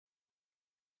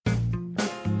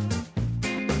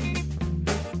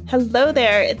Hello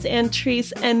there, it's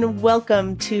Antrice, and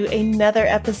welcome to another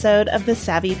episode of the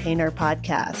Savvy Painter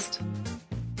podcast.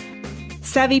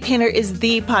 Savvy Painter is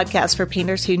the podcast for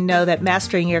painters who know that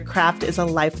mastering your craft is a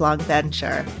lifelong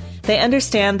venture. They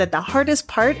understand that the hardest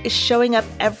part is showing up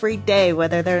every day,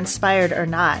 whether they're inspired or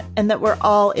not, and that we're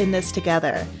all in this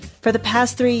together. For the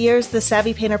past 3 years, the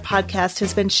Savvy Painter podcast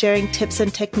has been sharing tips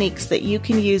and techniques that you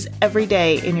can use every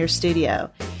day in your studio.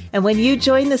 And when you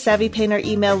join the Savvy Painter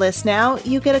email list now,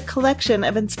 you get a collection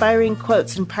of inspiring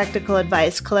quotes and practical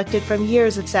advice collected from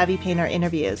years of Savvy Painter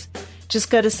interviews. Just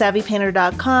go to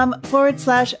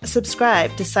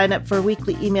savvypainter.com/subscribe to sign up for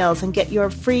weekly emails and get your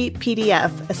free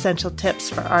PDF, Essential Tips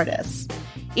for Artists.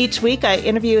 Each week, I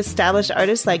interview established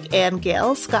artists like Ann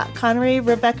Gale, Scott Connery,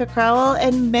 Rebecca Crowell,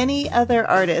 and many other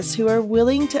artists who are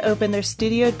willing to open their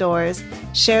studio doors,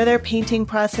 share their painting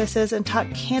processes, and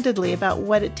talk candidly about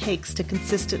what it takes to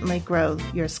consistently grow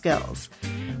your skills.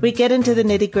 We get into the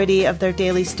nitty-gritty of their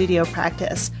daily studio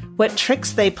practice, what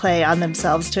tricks they play on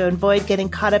themselves to avoid getting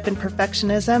caught up in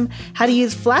perfectionism, how to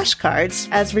use flashcards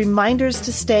as reminders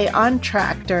to stay on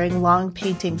track during long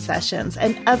painting sessions,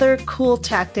 and other cool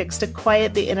tactics to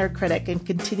quiet the inner critic and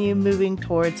continue moving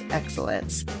towards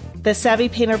excellence. The Savvy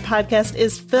Painter podcast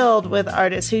is filled with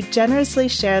artists who generously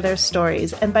share their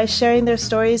stories, and by sharing their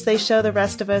stories, they show the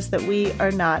rest of us that we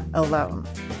are not alone.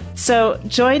 So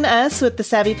join us with the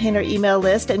Savvy Painter email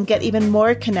list and get even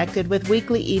more connected with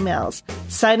weekly emails.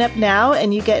 Sign up now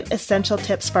and you get essential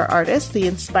tips for artists, the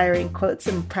inspiring quotes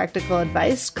and practical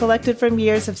advice collected from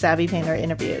years of Savvy Painter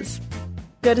interviews.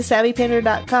 Go to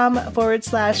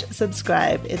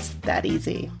savvypainter.com/subscribe. It's that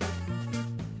easy.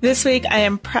 This week, I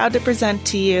am proud to present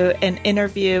to you an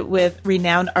interview with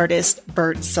renowned artist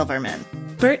Burt Silverman.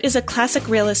 Burt is a classic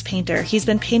realist painter. He's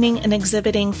been painting and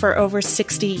exhibiting for over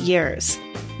 60 years.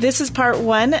 This is part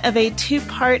one of a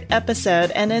two-part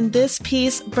episode, and in this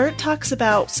piece, Burt talks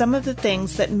about some of the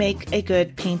things that make a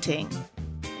good painting.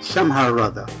 Somehow or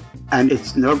other, and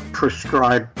it's not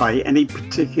prescribed by any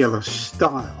particular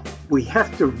style, we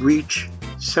have to reach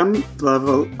some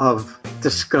level of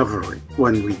discovery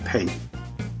when we paint.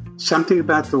 Something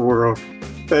about the world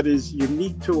that is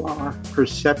unique to our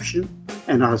perception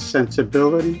and our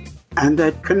sensibility, and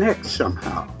that connects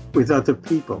somehow with other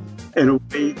people in a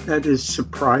way that is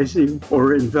surprising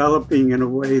or enveloping, in a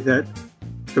way that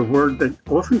the word that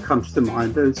often comes to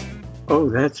mind is, oh,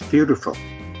 that's beautiful.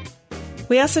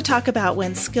 We also talk about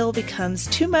when skill becomes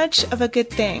too much of a good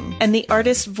thing, and the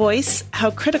artist's voice,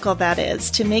 how critical that is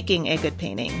to making a good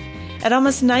painting. At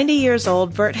almost 90 years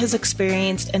old, Burt has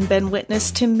experienced and been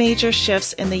witness to major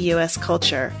shifts in the U.S.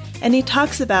 culture, and he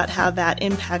talks about how that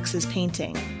impacts his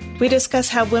painting. We discuss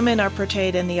how women are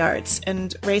portrayed in the arts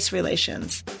and race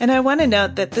relations. And I want to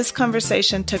note that this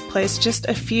conversation took place just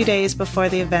a few days before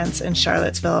the events in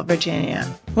Charlottesville, Virginia.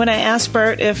 When I asked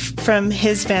Burt if, from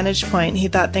his vantage point, he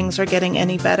thought things were getting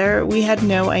any better, we had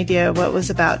no idea what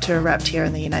was about to erupt here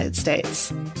in the United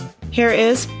States. Here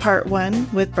is part one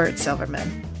with Burt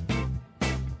Silverman.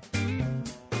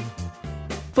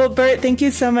 Well, Burt, thank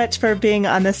you so much for being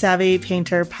on the Savvy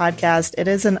Painter podcast. It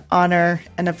is an honor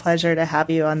and a pleasure to have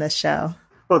you on this show.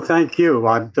 Well, thank you.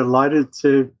 I'm delighted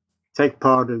to take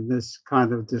part in this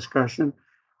kind of discussion.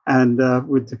 And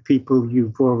with the people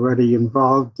you've already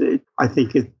involved, I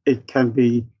think it can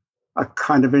be a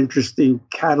kind of interesting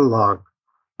catalog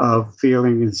of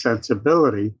feeling and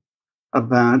sensibility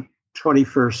about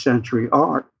 21st century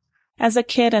art. As a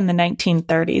kid in the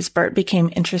 1930s, Burt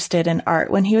became interested in art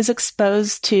when he was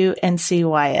exposed to N.C.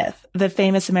 Wyeth, the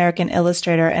famous American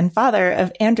illustrator and father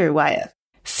of Andrew Wyeth.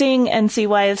 Seeing N.C.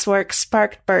 Wyeth's work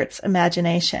sparked Burt's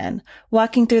imagination.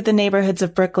 Walking through the neighborhoods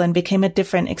of Brooklyn became a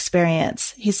different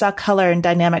experience. He saw color and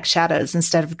dynamic shadows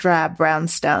instead of drab brown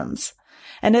stones.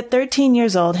 And at 13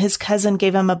 years old, his cousin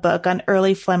gave him a book on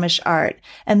early Flemish art,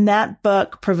 and that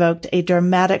book provoked a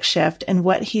dramatic shift in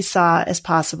what he saw as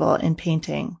possible in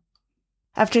painting.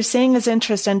 After seeing his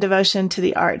interest and devotion to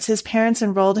the arts, his parents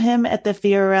enrolled him at the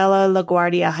Fiorello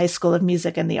LaGuardia High School of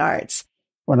Music and the Arts.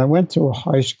 When I went to a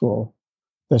high school,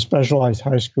 the Specialized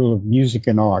High School of Music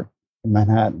and Art in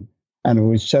Manhattan, and it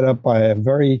was set up by a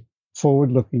very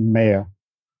forward-looking mayor,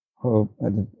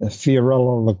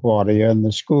 Fiorello LaGuardia, and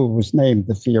the school was named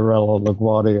the Fiorello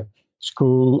LaGuardia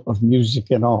School of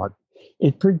Music and Art.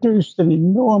 It produced an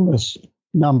enormous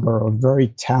number of very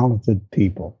talented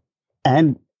people.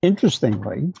 And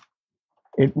interestingly,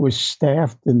 it was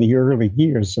staffed in the early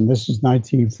years, and this is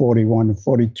 1941 and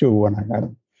 42 when I got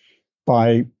it,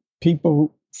 by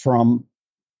people from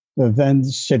the then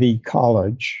City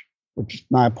College, which is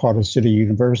now part of City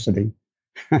University,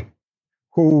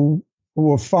 who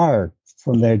were fired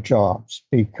from their jobs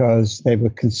because they were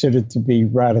considered to be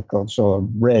radicals or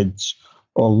reds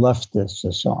or leftists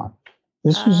or so on.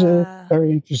 This was a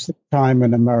very interesting time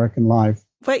in American life.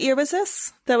 What year was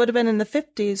this? That would have been in the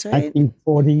 50s, right?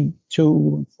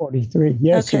 1942 and 43.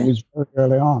 Yes, okay. It was very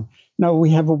early on. No, we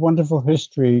have a wonderful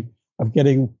history of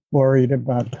getting worried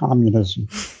about communism.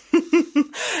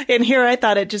 And here I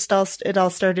thought it all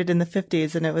started in the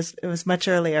 50s, and it was much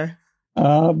earlier.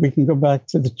 We can go back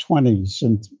to the 20s,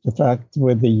 and the fact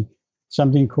with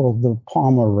something called the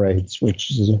Palmer raids,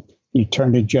 which is the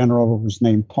Attorney General who was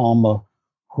named Palmer,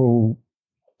 who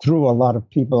threw a lot of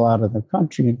people out of the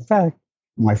country. In fact,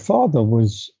 my father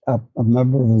was a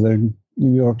member of the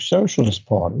New York Socialist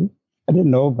Party. I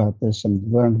didn't know about this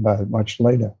and learned about it much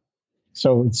later.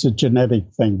 So it's a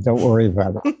genetic thing. Don't worry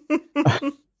about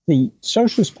it. The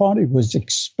Socialist Party was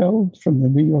expelled from the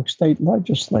New York State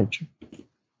Legislature.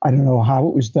 I don't know how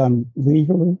it was done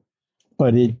legally,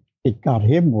 but it got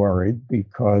him worried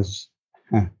because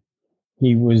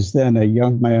he was then a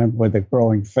young man with a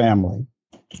growing family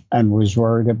and was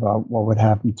worried about what would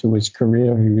happen to his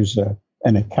career. He was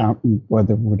an accountant,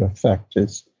 whether it would affect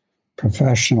his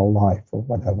professional life or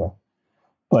whatever.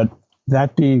 But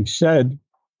that being said,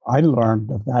 I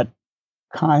learned of that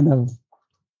kind of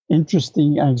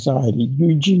interesting anxiety.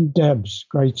 Eugene Debs,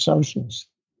 great socialist,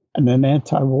 and an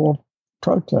anti-war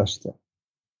protester.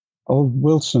 Old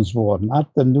Wilson's War,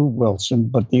 not the new Wilson,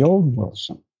 but the old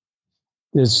Wilson.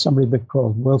 There's somebody that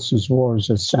called Wilson's War as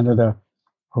a senator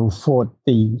who fought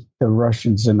the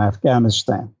Russians in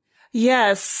Afghanistan.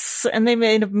 Yes, and they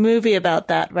made a movie about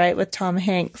that, right, with Tom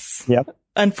Hanks. Yep.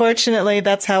 Unfortunately,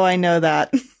 that's how I know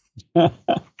that.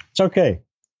 It's okay.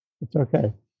 It's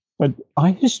okay. But our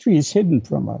history is hidden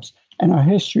from us, and our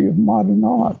history of modern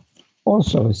art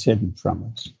also is hidden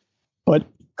from us. But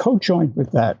co-joined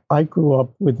with that, I grew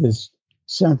up with this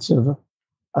sense of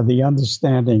the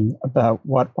understanding about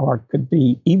what art could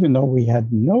be, even though we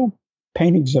had no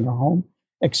paintings in our home,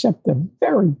 except a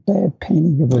very bad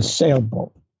painting of a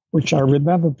sailboat, which I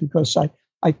remember because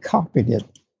I copied it.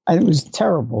 And it was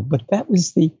terrible, but that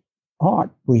was the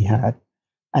art we had.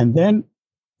 And then,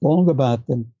 long about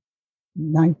the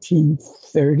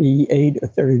 1938 or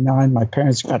 39, my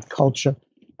parents got culture,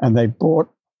 and they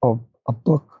bought a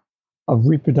book of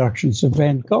reproductions of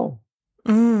Van Gogh.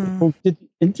 The book didn't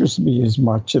interest me as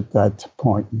much at that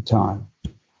point in time.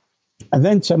 And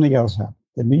then something else happened.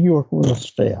 The New York World's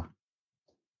Fair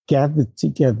gathered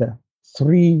together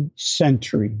 3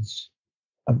 centuries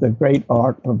of the great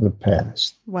art of the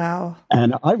past. Wow.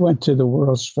 And I went to the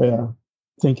World's Fair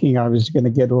thinking I was going to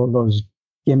get all those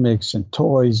gimmicks and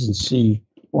toys and see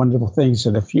wonderful things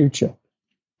of the future.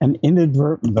 And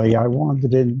inadvertently, I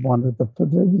wandered in one of the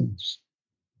pavilions.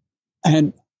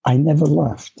 And I never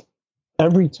left.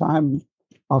 Every time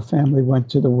our family went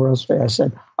to the World's Fair, I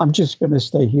said, I'm just going to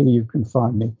stay here. You can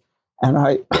find me. And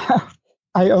I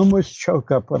almost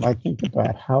choke up when I think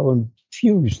about how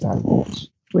infused I was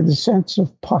with a sense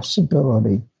of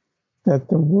possibility that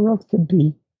the world could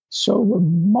be so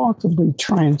remarkably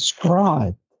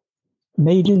transcribed,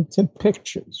 made into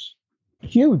pictures,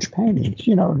 huge paintings,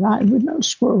 with no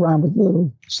screw around with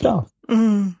little stuff.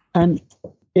 Mm. And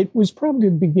it was probably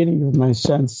the beginning of my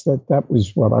sense that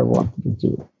was what I wanted to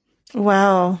do.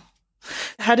 Wow.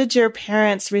 How did your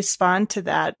parents respond to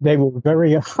that? They were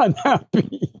very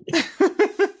unhappy.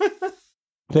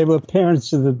 They were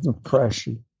parents of the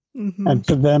Depression. Mm-hmm. And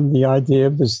to them, the idea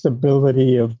of the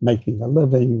stability of making a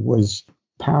living was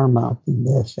paramount in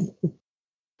their thinking.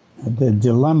 The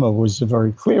dilemma was a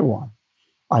very clear one.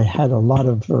 I had a lot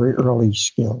of very early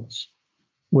skills,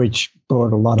 which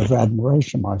brought a lot of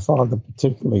admiration. My father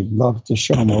particularly loved to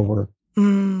show them over.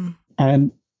 Mm.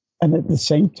 And at the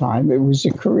same time, it was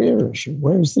a career issue.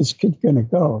 Where is this kid going to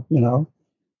go?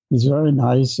 He's very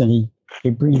nice, and he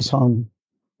brings home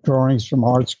drawings from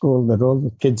art school that all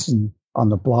the kids on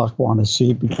the block want to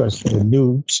see because they're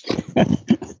noobs.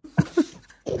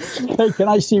 Hey, can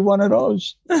I see one of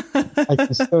those? I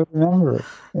can still remember it.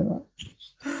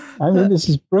 I mean, this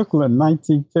is Brooklyn,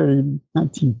 1930,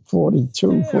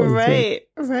 1942, 43.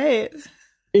 Right.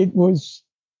 It was,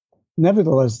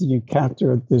 nevertheless, the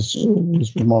encounter at this school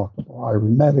was remarkable. I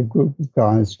met a group of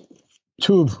guys,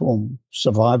 2 of whom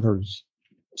survivors,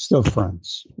 still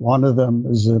friends. One of them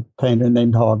is a painter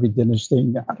named Harvey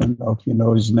Dinnerstein. I don't know if you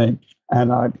know his name.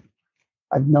 And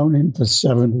I've known him for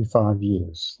 75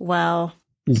 years. Wow.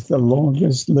 He's the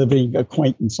longest living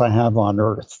acquaintance I have on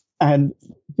earth. And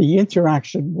the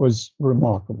interaction was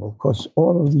remarkable because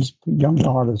all of these young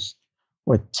artists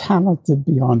were talented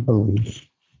beyond belief.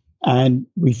 And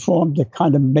we formed a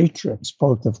kind of matrix,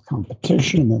 both of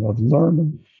competition and of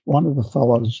learning. One of the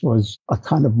fellows was a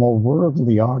kind of more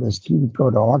worldly artist. He would go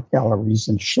to art galleries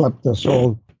and schlepped us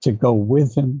all to go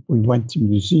with him. We went to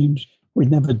museums.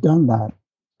 We'd never done that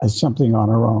as something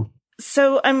on our own.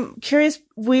 So I'm curious,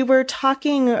 we were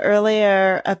talking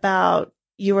earlier about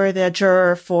you were the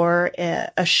juror for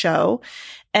a show,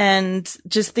 and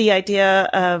just the idea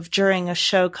of during a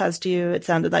show caused you, it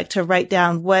sounded like, to write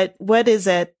down what is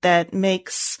it that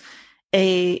makes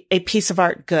a piece of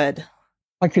art good?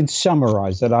 I could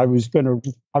summarize it. I was going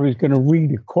to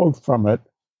read a quote from it,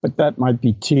 but that might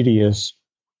be tedious.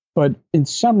 But in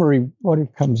summary, what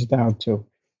it comes down to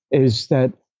is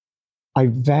that I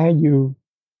value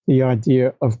the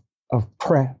idea of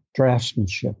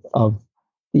draftsmanship, of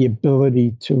the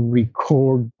ability to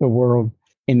record the world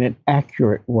in an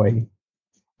accurate way.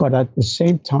 But at the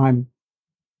same time,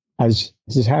 as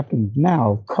has happened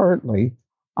now, currently,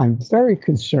 I'm very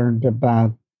concerned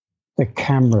about the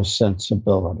camera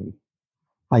sensibility.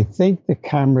 I think the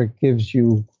camera gives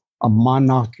you a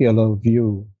monocular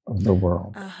view of the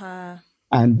world. Uh-huh.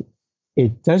 And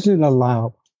it doesn't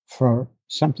allow for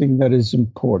something that is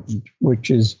important, which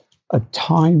is a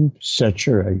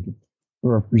time-saturated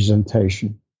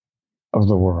representation of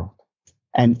the world.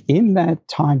 And in that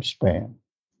time span,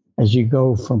 as you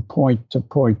go from point to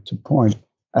point to point,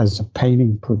 as the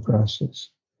painting progresses,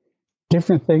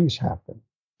 different things happen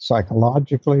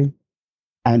psychologically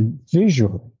and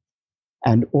visually.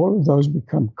 And all of those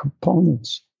become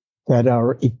components that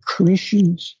are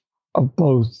accretions of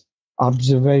both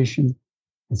observation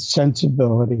and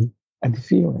sensibility and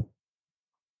feeling.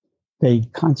 They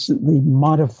constantly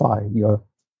modify your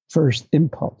first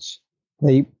impulse.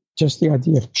 Just the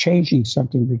idea of changing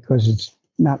something because it's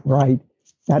not right.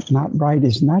 That not right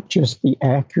is not just the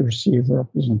accuracy of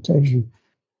representation,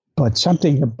 but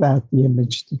something about the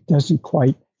image that doesn't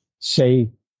quite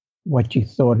say what you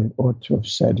thought it ought to have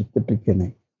said at the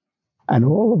beginning. And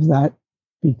all of that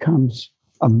becomes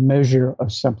a measure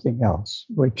of something else,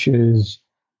 which is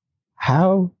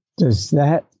how does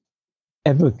that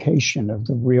evocation of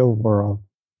the real world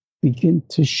begin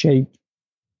to shape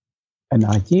an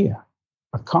idea,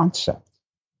 a concept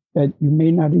that you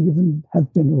may not even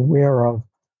have been aware of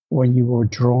when you were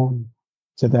drawn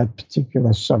to that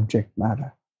particular subject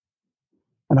matter.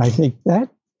 And I think that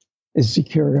is the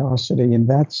curiosity. And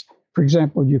that's, for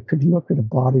example, you could look at a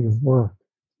body of work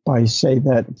by, say,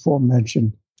 that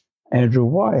aforementioned Andrew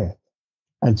Wyeth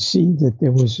and see that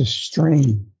there was a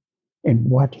strain in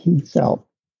what he felt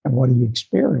and what he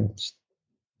experienced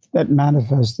that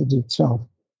manifested itself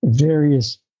in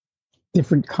various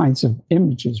different kinds of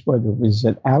images, whether it was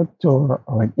an outdoor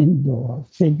or an indoor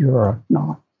figure or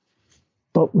not,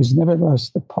 but was nevertheless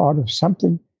the part of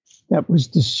something that was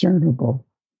discernible,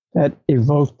 that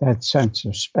evoked that sense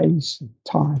of space and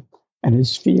time and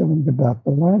his feeling about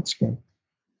the landscape.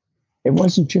 It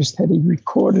wasn't just that he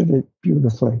recorded it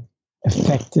beautifully,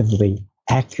 effectively,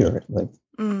 accurately,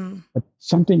 but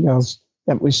something else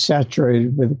that was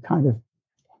saturated with a kind of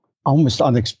almost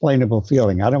unexplainable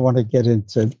feeling. I don't want to get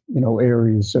into,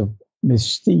 areas of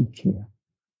mystique here,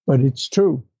 but it's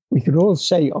true. We could all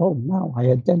say, oh, no,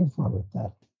 I identify with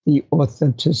that. The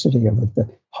authenticity of it, the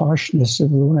harshness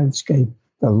of the landscape,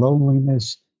 the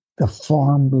loneliness, the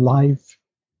farm life,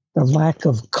 the lack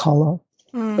of color.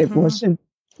 Mm-hmm. It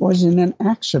wasn't an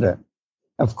accident.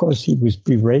 Of course, he was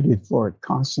berated for it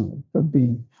constantly, for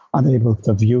being unable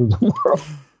to view the world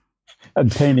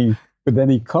and painting with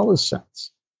any color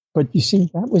sense. But you see,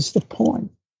 that was the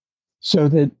point. So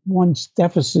that one's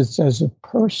deficits as a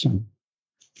person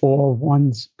or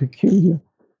one's peculiar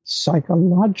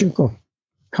psychological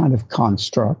kind of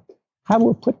construct, how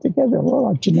we're put together, all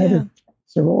our genetics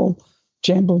are all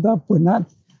jumbled up. We're not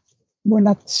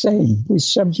the same. We're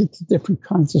subject to different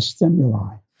kinds of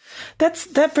stimuli.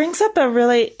 That brings up a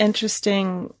really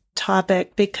interesting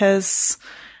topic because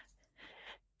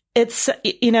it's,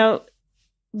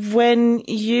 when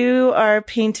you are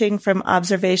painting from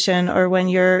observation, or when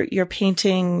you're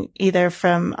painting either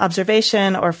from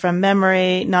observation or from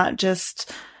memory, not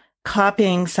just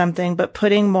copying something, but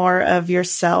putting more of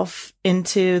yourself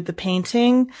into the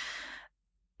painting,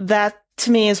 that to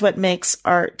me is what makes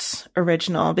art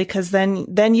original, because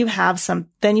then you have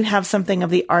something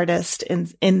of the artist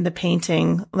in the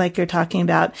painting, like you're talking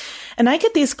about. And I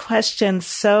get these questions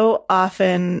so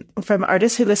often from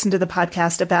artists who listen to the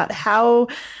podcast about how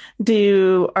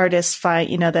do artists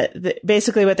find, that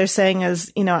basically what they're saying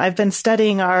is, I've been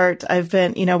studying art. I've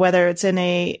been, whether it's in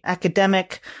a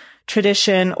academic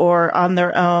tradition or on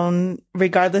their own,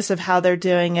 regardless of how they're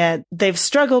doing it. They've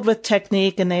struggled with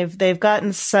technique and they've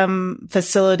gotten some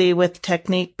facility with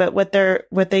technique, but what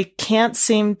they can't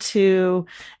seem to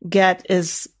get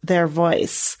is their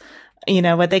voice.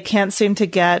 What they can't seem to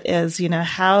get is,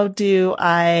 how do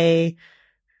I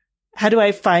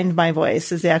find my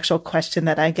voice is the actual question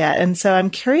that I get. And so I'm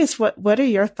curious, what are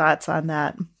your thoughts on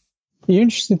that? The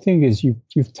interesting thing is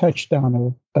you've touched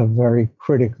on a very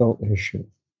critical issue.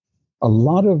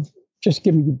 Just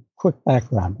giving you quick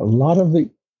background, a lot of the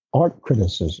art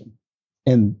criticism,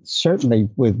 and certainly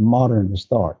with modernist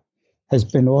art, has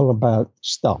been all about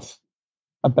stuff,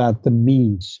 about the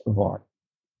means of art,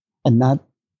 and not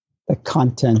the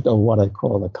content, or what I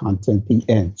call the content, the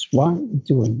ends. Why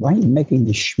are you making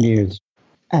the schmears?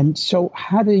 And so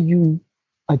how do you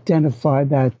identify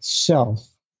that self,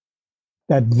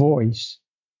 that voice,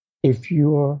 if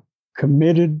you're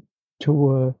committed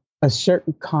to a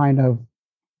certain kind of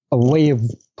a way of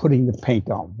putting the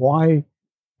paint on? Why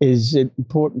is it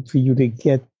important for you to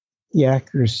get the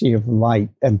accuracy of light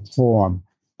and form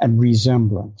and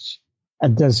resemblance?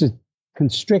 And does it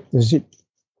constrict? Does it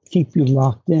keep you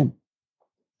locked in?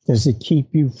 Does it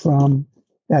keep you from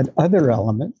that other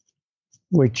element,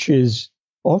 which is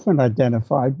often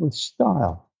identified with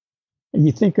style? And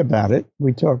you think about it,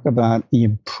 we talk about the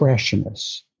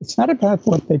Impressionists. It's not about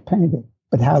what they painted,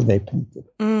 but how they painted.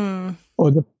 Or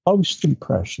the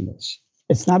Post-Impressionists.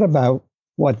 It's not about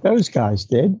what those guys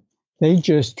did. They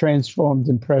just transformed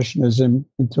Impressionism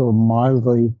into a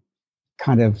mildly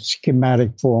kind of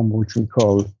schematic form, which we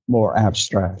call more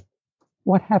abstract.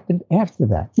 What happened after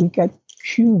that? We got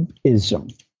Cubism.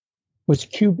 Was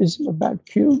Cubism about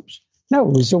cubes? No,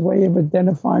 it was a way of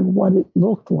identifying what it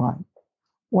looked like,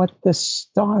 what the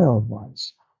style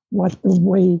was, what the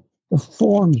way the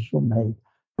forms were made,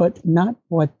 but not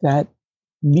what that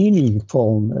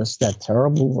meaningfulness, that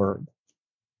terrible word,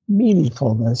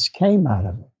 meaningfulness came out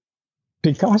of it.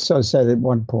 Picasso said at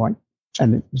one point,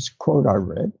 and it was a quote I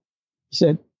read, he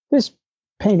said, "This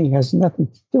painting has nothing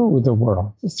to do with the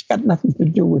world. It's got nothing to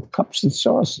do with cups and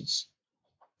saucers."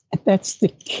 And that's the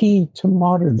key to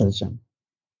modernism.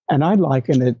 And I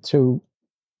liken it to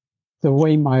the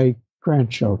way my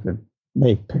grandchildren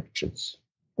make pictures.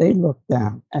 They look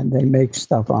down and they make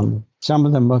stuff on them. Some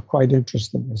of them are quite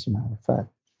interesting, as a matter of fact.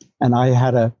 And I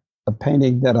had a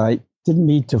painting that I didn't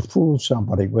need to fool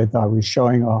somebody with. I was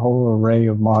showing a whole array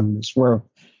of modernist work.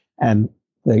 And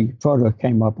the photo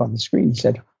came up on the screen. He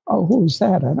said, "Oh, who's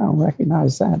that? I don't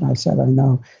recognize that." And I said, "I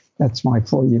know. That's my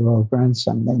 4-year-old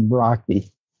grandson named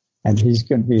Rocky. And he's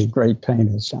going to be a great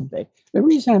painter someday." The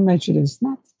reason I mention it is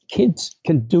not kids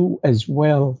can do as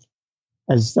well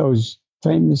as those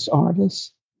famous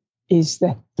artists, is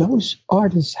that those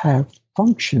artists have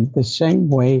functioned the same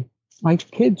way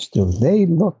like kids do. They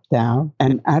look down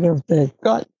and out of their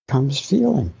gut comes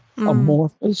feeling.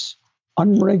 Amorphous,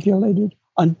 unregulated,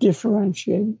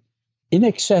 undifferentiated,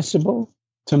 inaccessible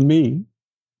to me,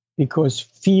 because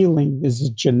feeling is a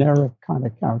generic kind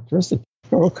of characteristic.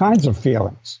 There are all kinds of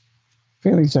feelings.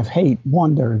 Feelings of hate,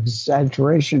 wonder,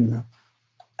 exaggeration,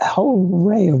 a whole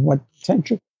array of what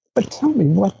potential. But tell me,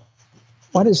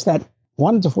 what is that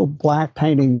wonderful black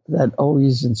painting that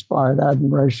always inspired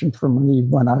admiration for me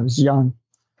when I was young?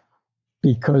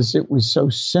 Because it was so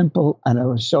simple and it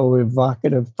was so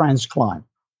evocative. Franz Klein.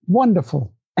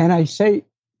 Wonderful. And I say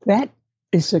that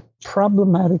is a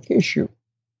problematic issue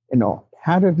in art.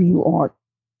 How to view art,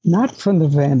 not from the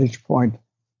vantage point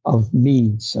of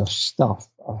means, of stuff,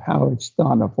 of how it's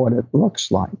done, of what it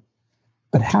looks like,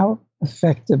 but how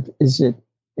effective is it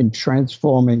in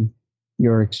transforming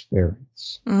your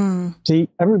experience? See,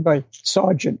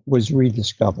 Sargent was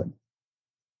rediscovered.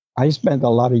 I spent a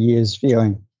lot of years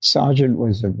feeling Sargent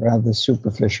was a rather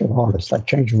superficial artist. I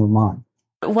changed my mind.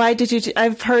 Why did you?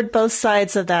 I've heard both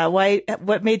sides of that.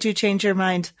 What made you change your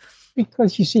mind?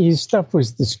 Because you see, his stuff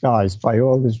was disguised by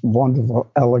all this wonderful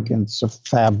elegance of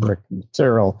fabric,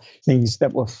 material, things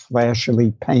that were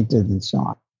flashily painted and so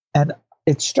on. And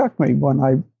it struck me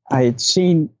when I had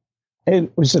seen,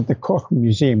 it was at the Corcoran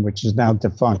Museum, which is now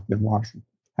defunct in Washington,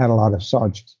 had a lot of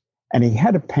Sargents. And he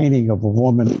had a painting of a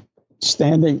woman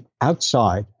standing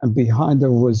outside, and behind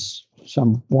her was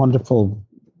some wonderful,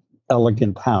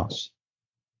 elegant house.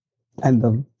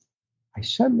 And I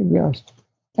suddenly realized,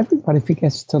 everybody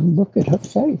forgets to look at her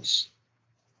face.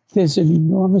 There's an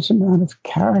enormous amount of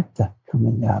character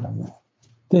coming out of that.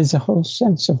 There's a whole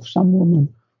sense of some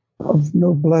woman of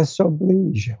noblesse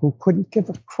oblige who couldn't give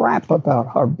a crap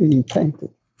about her being painted.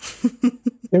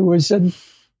 There was an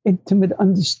intimate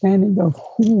understanding of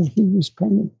who he was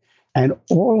painting. And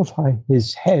all of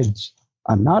his heads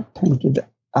are not painted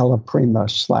alla prima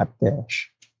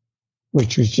slapdash,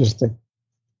 which was just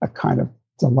a kind of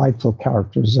delightful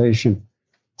characterization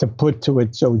to put to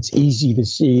it so it's easy to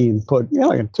see and put.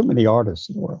 Like too many artists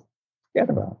in the world. Forget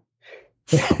about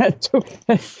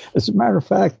it. As a matter of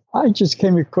fact, I just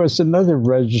came across another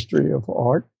registry of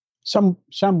art. Some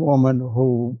woman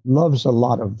who loves a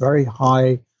lot of very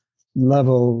high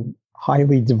level,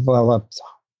 highly developed,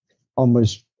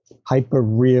 almost hyper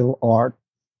real art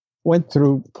went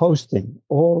through posting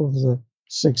all of the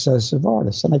successive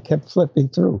artists, and I kept flipping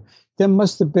through. There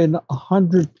must have been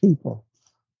 100 people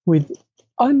with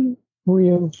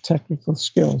unreal technical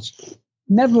skills.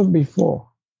 Never before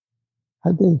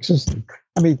had they existed.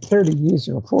 30 years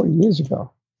ago, 40 years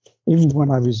ago, even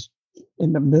when I was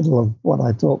in the middle of what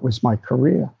I thought was my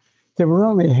career, there were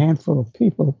only a handful of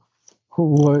people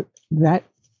who were that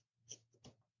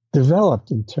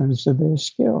developed in terms of their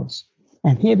skills.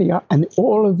 And here they are, and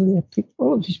all of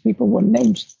these people were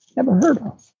names never heard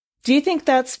of. Do you think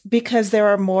that's because there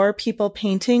are more people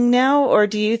painting now, or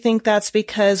do you think that's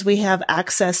because we have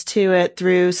access to it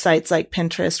through sites like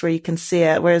Pinterest where you can see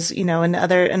it, whereas, in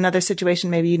another situation,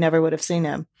 maybe you never would have seen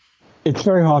him? It's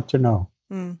very hard to know.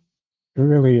 It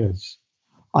really is.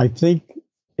 I think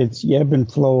it's the ebb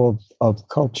and flow of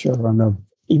culture and of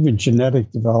even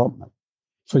genetic development.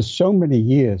 For so many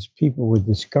years, people were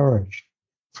discouraged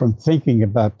from thinking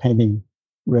about painting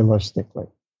realistically,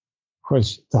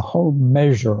 because the whole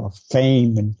measure of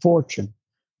fame and fortune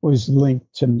was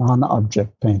linked to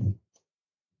non-object painting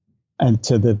and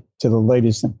to the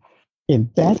latest thing.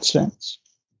 In that sense,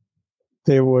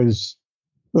 there was,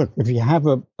 look, if you have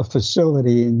a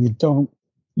facility and you don't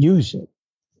use it,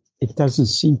 it doesn't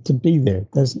seem to be there.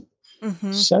 It doesn't.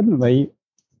 Mm-hmm. Suddenly,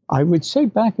 I would say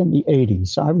back in the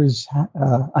 80s,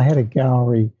 I had a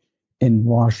gallery in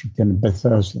Washington,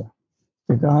 Bethesda.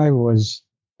 The guy was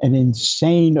an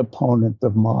insane opponent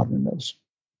of modernism.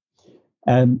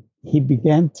 And he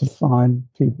began to find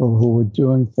people who were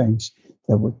doing things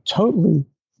that were totally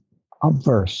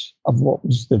averse of what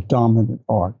was the dominant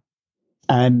art.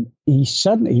 And he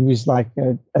was like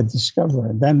a discoverer.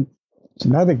 And then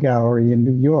another gallery in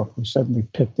New York who suddenly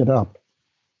picked it up.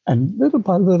 And little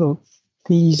by little,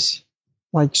 these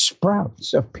like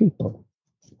sprouts of people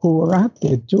who were out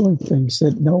there doing things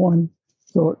that no one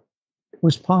thought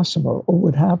was possible or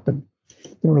would happen.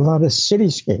 There were a lot of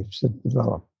cityscapes that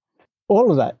developed.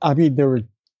 All of that. There were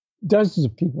dozens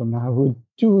of people now who are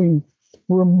doing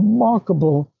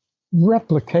remarkable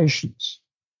replications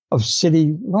of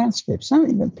city landscapes.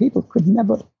 Something that people could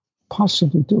never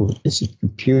possibly do. Is it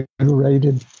computer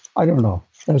rated? I don't know.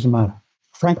 Doesn't matter.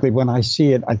 Frankly, when I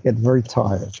see it, I get very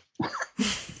tired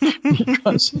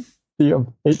because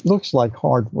it looks like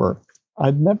hard work.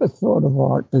 I'd never thought of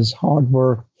art as hard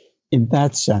work in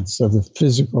that sense of the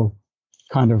physical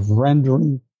kind of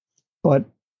rendering, but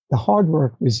the hard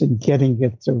work was in getting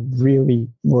it to really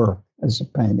work as a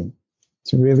painting,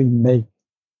 to really make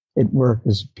it work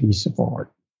as a piece of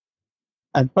art.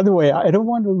 And by the way, I don't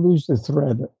want to lose the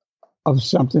thread of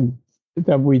something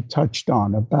that we touched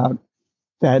on about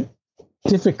that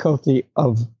difficulty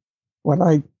of what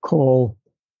I call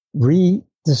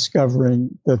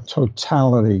rediscovering the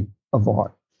totality of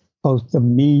art, both the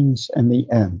means and the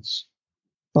ends,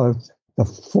 both the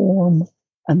form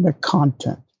and the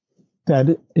content,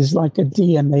 that is like a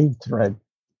DNA thread,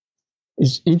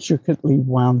 is intricately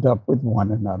wound up with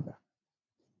one another.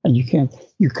 And you can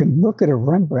look at a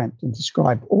Rembrandt and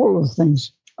describe all of the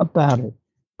things about it,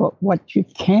 but what you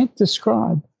can't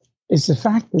describe is the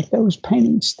fact that those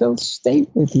paintings still stay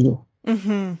with you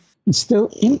and still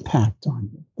impact on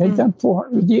you. They're done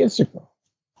 400 years ago,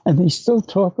 and they still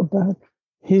talk about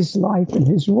his life and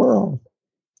his world.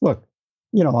 Look,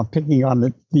 I'm picking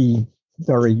on the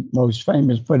very most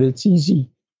famous, but it's easy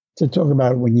to talk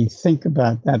about it when you think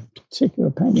about that particular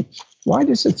painting. Why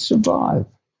does it survive?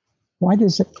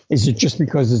 Is it just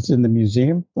because it's in the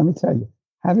museum? Let me tell you,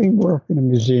 having work in a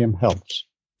museum helps.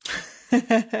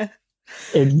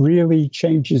 It really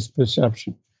changes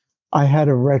perception. I had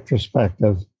a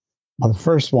retrospective, the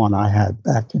first one I had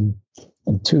back in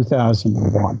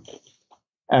 2001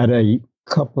 at a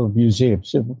couple of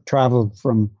museums. It traveled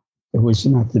from, it was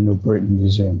not the New Britain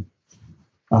Museum,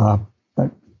 but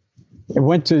it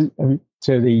went to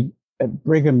the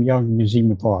Brigham Young Museum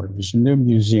of Art. It was a new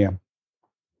museum.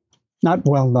 Not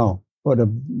well known, but a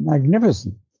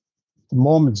magnificent. The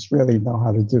Mormons really know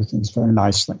how to do things very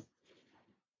nicely.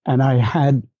 And I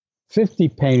had 50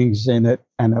 paintings in it,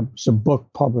 and it was a book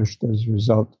published as a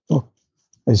result. The book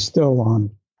is still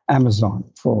on Amazon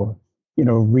for,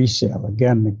 resale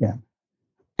again and again.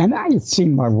 And I had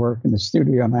seen my work in the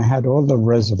studio, and I had all the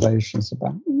reservations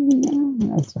about,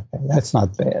 That's okay. That's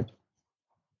not bad.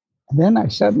 And then I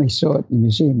suddenly saw it in the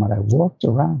museum and I walked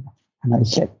around and I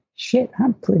said, shit,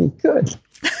 I'm pretty good.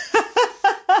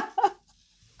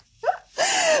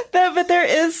 But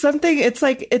there is something, it's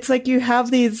like you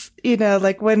have these,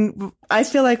 like when I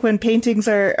feel like when paintings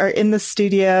are in the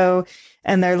studio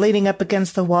and they're leaning up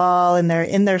against the wall and they're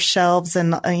in their shelves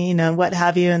and, what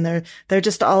have you. And they're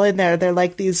just all in there. They're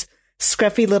like these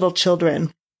scruffy little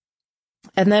children.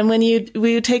 And then when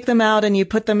you take them out and you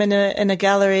put them in a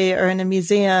gallery or in a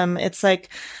museum, it's like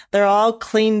they're all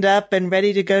cleaned up and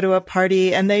ready to go to a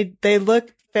party, and they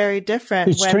look very different.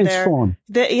 It's when transformed.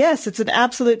 Yes, it's an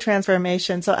absolute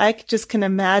transformation. So I just can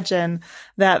imagine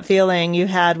that feeling you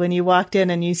had when you walked in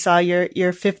and you saw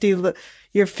your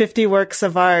 50 works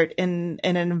of art in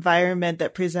an environment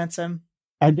that presents them.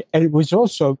 And it was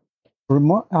also, it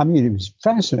was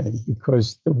fascinating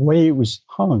because the way it was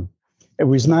hung, it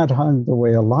was not hung the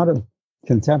way a lot of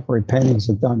contemporary paintings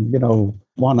are done,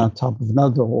 one on top of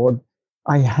another. Or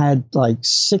I had like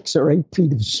 6 or 8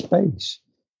 feet of space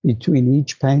between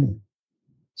each painting.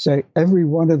 So every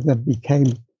one of them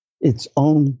became its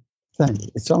own thing,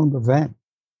 its own event.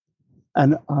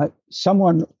 And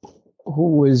someone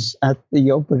who was at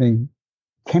the opening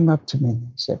came up to me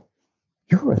and said,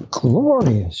 "You're a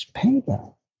glorious painter."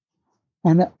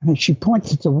 And she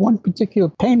pointed to one particular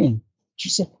painting. She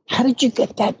said, "How did you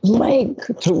get that leg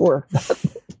to work?"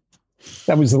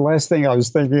 That was the last thing I was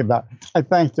thinking about. I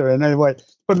thanked her in any way,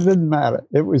 but it didn't matter.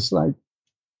 It was like,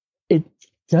 it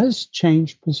does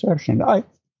change perception.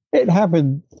 It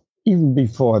happened even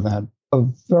before that. A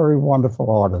very wonderful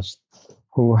artist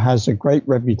who has a great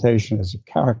reputation as a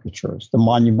caricaturist, the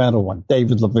monumental one,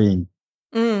 David Levine.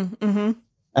 Mm-hmm.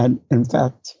 And in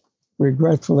fact,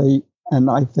 regretfully, and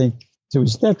I think to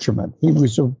his detriment, he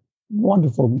was a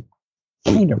wonderful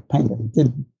painter. He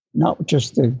did not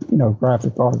just a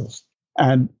graphic artist.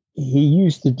 And he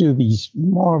used to do these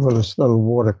marvelous little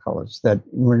watercolors that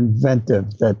were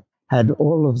inventive, that had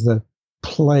all of the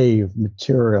play of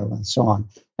material and so on,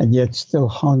 and yet still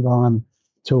hung on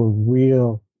to a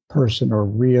real person or a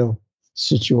real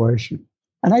situation.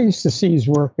 And I used to see his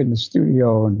work in the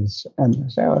studio and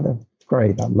say, "Oh, that's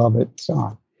great, I love it," and so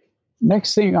on.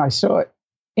 Next thing I saw it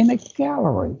in a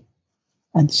gallery,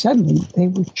 and suddenly they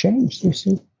were changed. You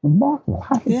see, remarkable.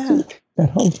 How did you do that?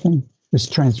 Whole thing was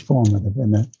transformative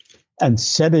in it. And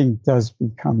setting does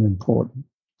become important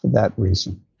for that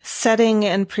reason. Setting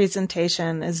and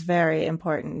presentation is very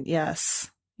important. Yes.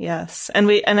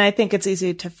 And I think it's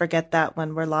easy to forget that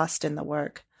when we're lost in the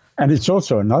work. And it's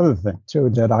also another thing, too,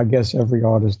 that I guess every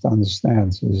artist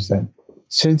understands, is that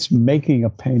since making a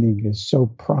painting is so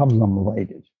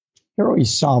problem-related, you're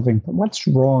always solving what's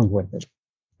wrong with it.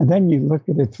 And then you look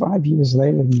at it 5 years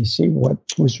later and you see what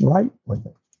was right with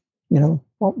it.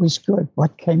 What was good,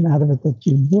 what came out of it that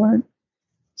you weren't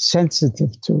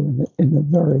sensitive to in a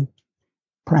very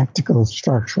practical,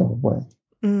 structural way.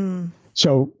 Mm.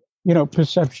 So,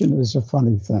 perception is a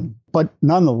funny thing. But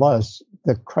nonetheless,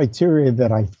 the criteria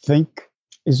that I think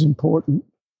is important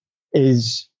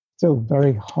is still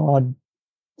very hard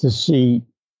to see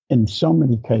in so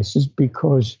many cases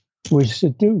because we're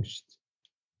seduced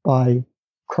by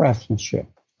craftsmanship,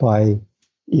 by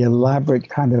the elaborate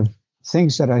kind of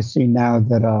things that I see now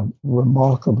that are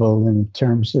remarkable in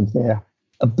terms of their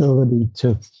ability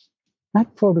to,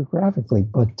 not photographically,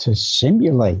 but to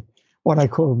simulate what I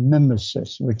call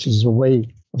mimesis, which is a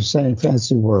way of saying a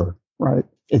fancy word, right?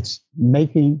 It's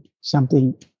making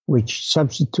something which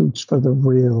substitutes for the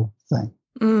real thing.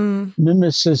 Mm.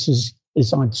 Mimesis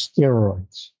is on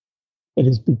steroids. It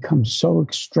has become so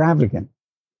extravagant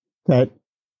that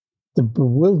the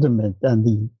bewilderment and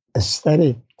the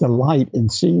aesthetic delight in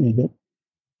seeing it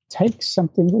takes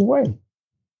something away.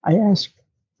 I ask,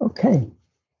 okay,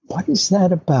 what is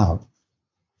that about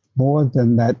more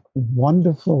than that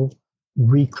wonderful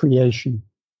recreation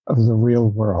of the real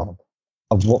world,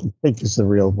 of what we think is the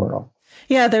real world?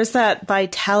 Yeah, there's that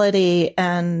vitality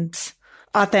and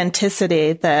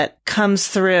authenticity that comes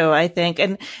through, I think.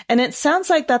 And it sounds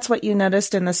like that's what you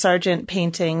noticed in the Sargent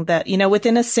painting, that,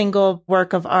 within a single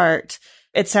work of art,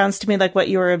 it sounds to me like what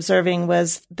you were observing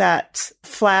was that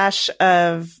flash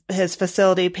of his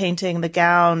facility painting the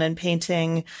gown and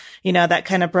painting, that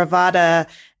kind of bravada.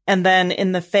 And then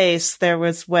in the face, there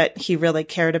was what he really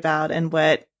cared about, and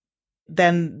what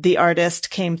then the artist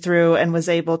came through and was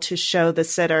able to show the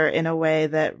sitter in a way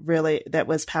that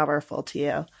was powerful to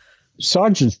you.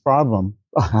 Sargent's problem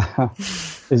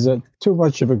is too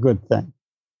much of a good thing.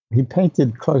 He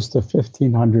painted close to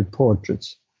 1,500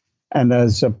 portraits. And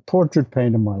as a portrait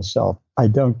painter myself, I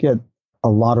don't get a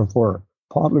lot of work.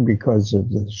 partly because of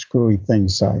the screwy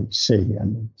things I see,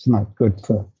 and it's not good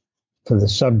for the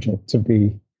subject to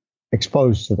be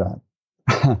exposed to that.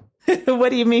 What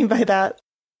do you mean by that?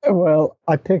 Well,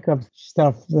 I pick up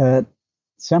stuff that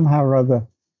somehow or other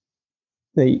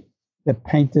the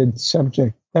painted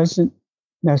subject doesn't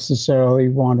necessarily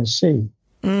want to see.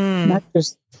 Not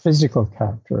just physical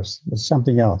characteristics, but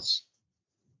something else.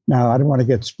 Now, I don't want to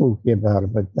get spooky about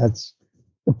it, but that's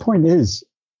the point is,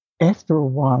 after a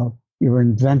while, your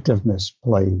inventiveness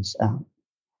plays out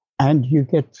and you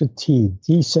get fatigued.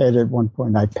 He said at one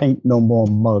point, I paint no more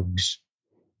mugs,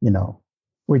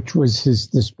 which was his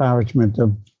disparagement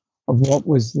of what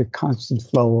was the constant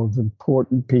flow of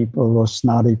important people or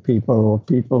snotty people or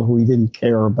people who he didn't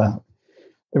care about.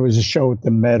 There was a show at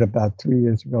the Met about 3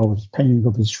 years ago, was painting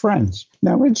of his friends.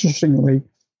 Now, interestingly,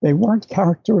 they weren't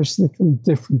characteristically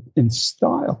different in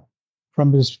style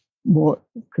from his more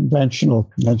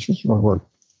conventional work,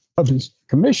 of his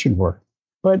commission work.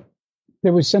 But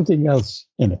there was something else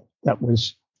in it that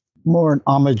was more an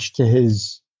homage to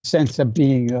his sense of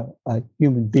being a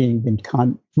human being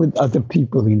with other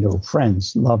people he knew,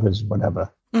 friends, lovers,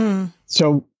 whatever.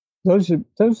 So those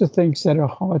are things that are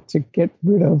hard to get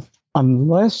rid of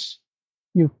unless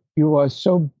you are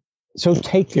so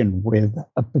taken with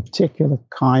a particular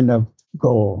kind of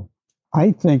goal.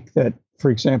 I think that,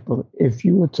 for example, if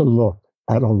you were to look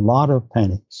at a lot of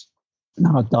paintings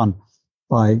now done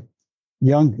by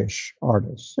youngish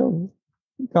artists, so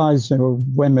guys or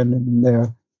women in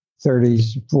their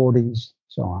 30s, 40s,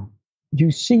 so on,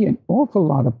 you see an awful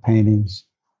lot of paintings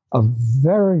of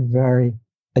very, very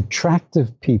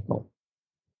attractive people,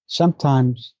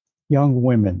 sometimes young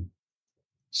women,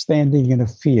 standing in a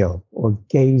field or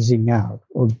gazing out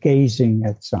or gazing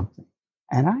at something.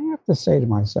 And I have to say to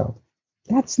myself,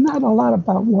 that's not a lot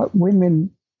about what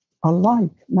women are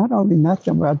like. Not only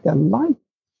nothing about their life,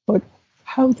 but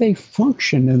how they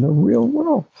function in the real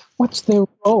world. What's their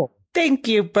role? Thank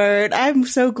you, Bert. I'm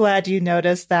so glad you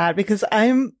noticed that, because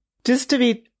just to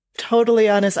be totally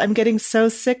honest, I'm getting so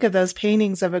sick of those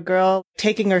paintings of a girl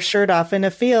taking her shirt off in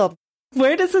a field.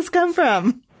 Where does this come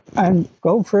from? And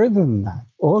go further than that.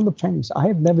 All the paintings. I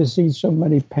have never seen so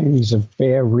many paintings of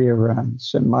bare rear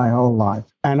ends in my whole life.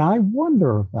 And I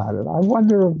wonder about it. I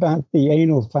wonder about the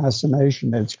anal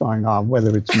fascination that's going on,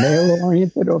 whether it's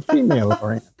male-oriented or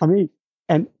female-oriented. I mean,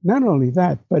 and not only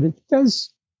that, but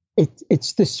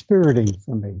it's dispiriting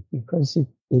for me because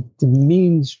it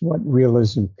demeans what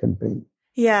realism can be.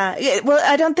 Yeah. Well,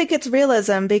 I don't think it's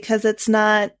realism because it's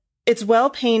not. It's well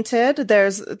painted.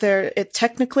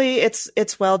 Technically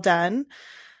it's well done,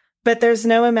 but there's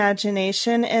no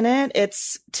imagination in it.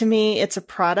 To me, it's a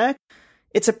product.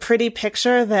 It's a pretty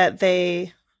picture that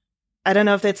I don't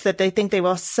know if it's that they think they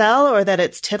will sell or that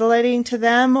it's titillating to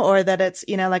them or that it's,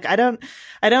 I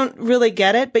don't really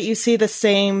get it, but you see the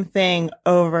same thing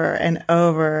over and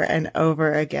over and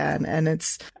over again. And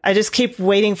I just keep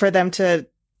waiting for them to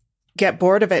get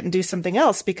bored of it and do something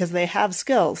else because they have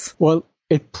skills. Well,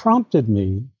 it prompted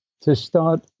me to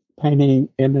start painting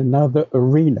in another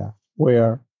arena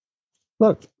where,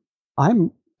 look,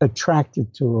 I'm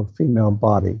attracted to a female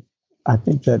body. I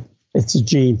think that it's a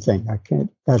gene thing.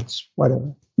 That's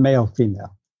whatever, male,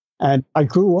 female. And I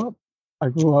grew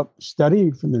up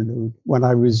studying from the nude when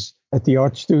I was at the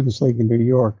Art Students League in New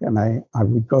York, and I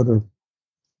would go to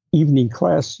evening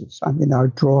classes. I mean, I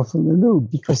would draw from the nude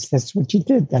because that's what you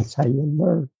did. That's how you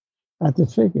learned how to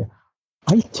figure.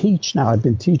 I teach now. I've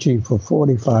been teaching for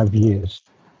 45 years,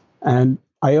 and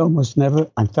I almost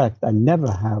never, in fact, I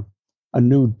never have a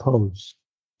nude pose.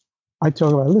 I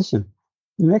talk about, listen,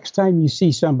 the next time you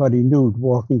see somebody nude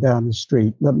walking down the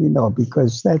street, let me know,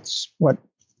 because that's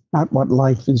not what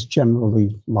life is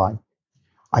generally like.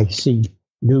 I see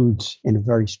nudes in a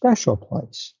very special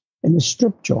place, in a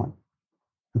strip joint,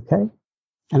 okay?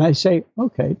 And I say,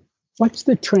 okay, what's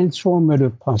the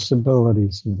transformative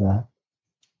possibilities of that?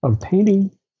 Of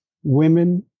painting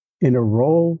women in a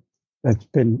role that's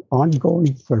been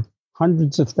ongoing for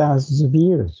hundreds of thousands of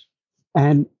years.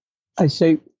 And I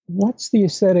say, what's the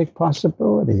aesthetic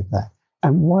possibility of that?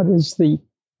 And what is the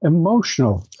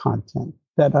emotional content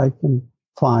that I can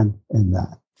find in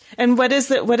that? And what is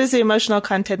the emotional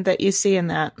content that you see in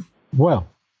that? Well,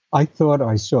 I thought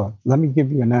I saw. Let me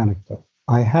give you an anecdote.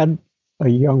 I had a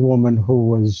young woman who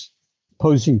was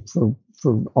posing for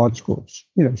art schools.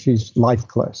 She's life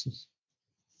classes.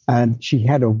 And she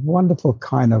had a wonderful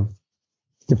kind of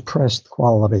depressed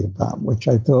quality about, which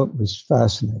I thought was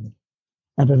fascinating.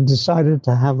 And I decided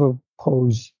to have her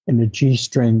pose in a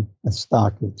G-string and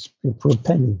stockings for a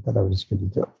painting that I was going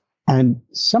to do. And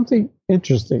something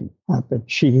interesting happened.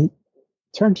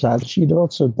 Turns out she'd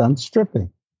also done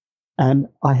stripping. And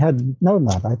I hadn't known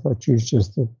that. I thought she was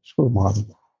just a school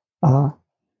model.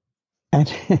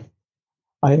 And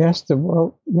I asked her,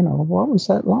 well, what was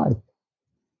that like?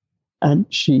 And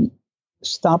she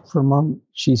stopped for a moment.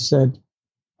 She said,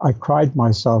 I cried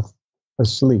myself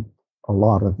asleep a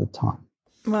lot of the time.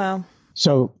 Wow.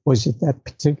 So was it that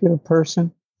particular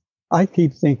person? I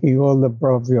keep thinking all the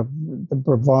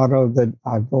bravado that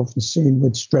I've often seen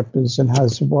with strippers and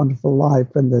has a wonderful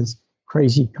life and this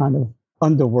crazy kind of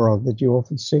underworld that you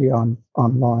often see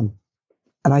online.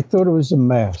 And I thought it was a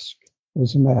mask. It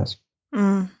was a mask.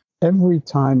 Mm. Every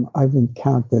time I've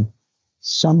encountered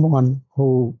someone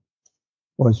who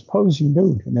was posing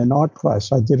nude in an art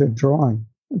class, I did a drawing.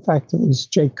 In fact, it was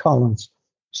Jay Collins'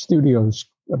 studios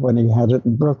when he had it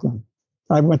in Brooklyn.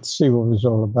 I went to see what it was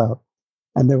all about.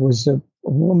 And there was a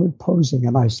woman posing,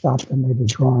 and I stopped and made a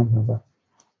drawing of her.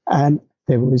 And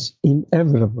there was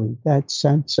inevitably that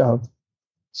sense of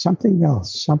something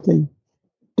else, something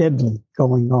deadly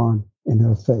going on in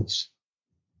her face.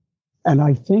 And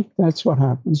I think that's what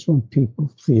happens when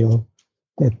people feel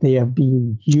that they are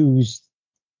being used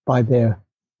by their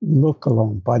look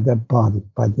alone, by their body,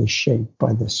 by their shape,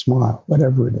 by their smile,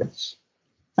 whatever it is.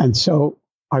 And so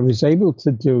I was able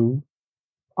to do,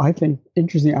 I think,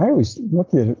 interesting. I always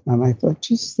looked at it and I thought,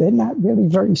 geez, they're not really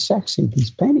very sexy,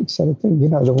 these paintings sort of thing.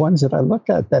 The ones that I look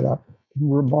at that are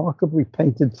remarkably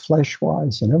painted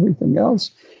flesh-wise and everything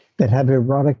else that have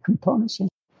erotic components.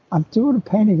 I'm doing a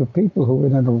painting of people who are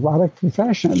in an erotic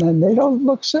profession and they don't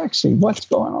look sexy. What's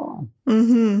going on?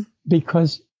 Mm-hmm.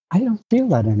 Because I don't feel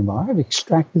that anymore. I've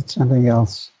extracted something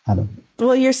else out of it.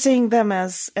 Well, you're seeing them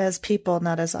as people,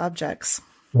 not as objects.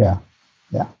 Yeah.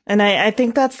 Yeah. And I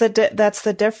think that's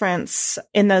the difference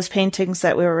in those paintings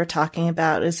that we were talking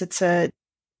about is it's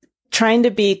trying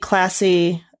to be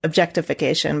classy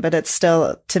objectification, but it's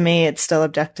still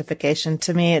objectification.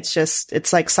 To me,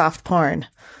 it's like soft porn.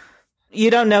 You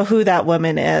don't know who that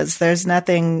woman is. There's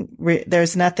nothing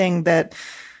that,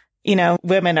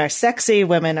 women are sexy,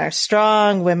 women are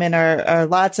strong, women are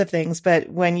lots of things. But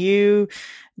when you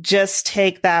just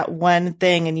take that one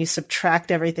thing and you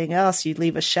subtract everything else, you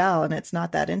leave a shell and it's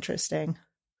not that interesting.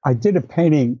 I did a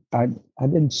painting. I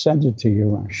didn't send it to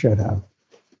you. I should have.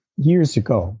 Years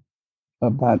ago,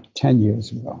 about 10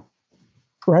 years ago,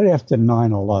 right after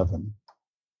 9/11,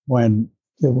 when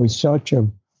there was such a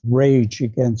rage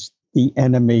against the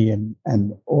enemy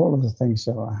and all of the things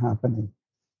that were happening.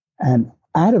 And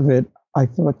out of it, I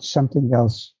thought something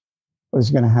else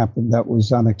was going to happen that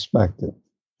was unexpected,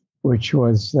 which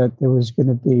was that there was going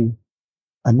to be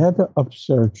another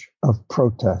upsurge of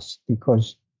protest,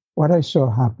 because what I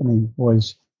saw happening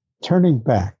was turning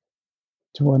back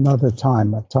to another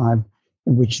time, a time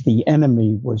in which the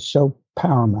enemy was so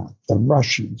paramount, the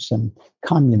Russians and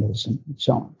communism and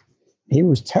so on. Here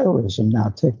was terrorism now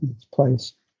taking its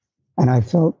place. And I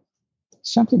felt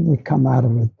something would come out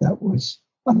of it that was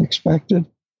unexpected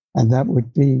and that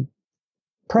would be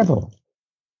prevalent.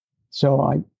 So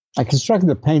I constructed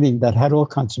a painting that had all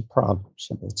kinds of problems.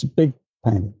 It's a big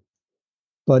painting.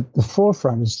 But the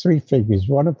forefront is three figures.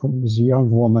 One of them was a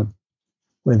young woman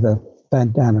with a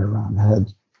bandana around her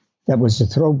head that was a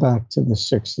throwback to the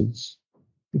 60s,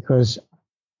 because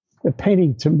the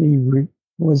painting to me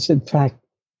was, in fact,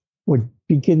 would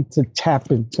begin to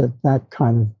tap into that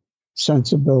kind of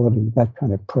sensibility, that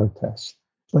kind of protest.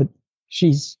 But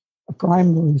she's a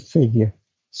primary figure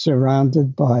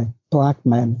surrounded by Black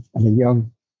men and a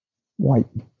young white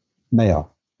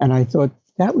male. And I thought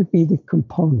that would be the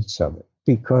components of it,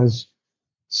 because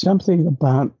something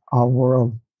about our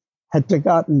world had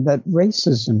forgotten that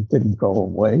racism didn't go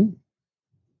away.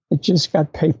 It just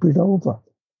got papered over.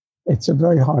 It's a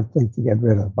very hard thing to get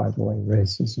rid of, by the way,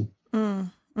 racism.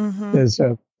 Mm-hmm.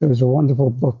 There was a wonderful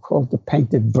book called The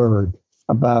Painted Bird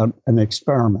about an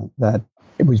experiment that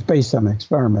it was based on an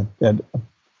experiment that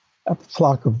a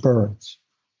flock of birds,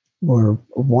 where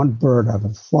one bird out of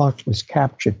the flock was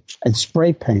captured and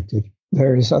spray painted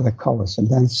various other colors and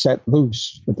then set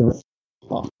loose with the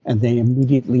flock, and they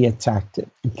immediately attacked it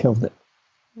and killed it.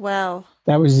 Wow.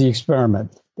 That was the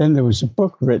experiment. Then there was a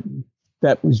book written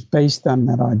that was based on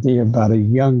that idea about a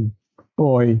young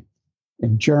boy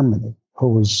in Germany who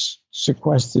was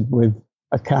sequestered with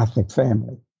a Catholic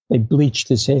family. They bleached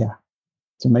his hair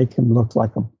to make him look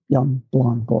like a young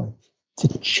blonde boy, to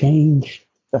change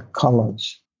the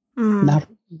colors, not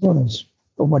what he was,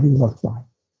 but what he looked like.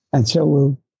 And so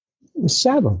we're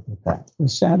saddled with that. We're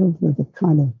saddled with a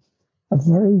kind of a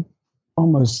very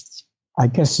almost, I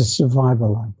guess, a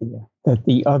survival idea that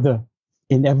the other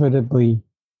inevitably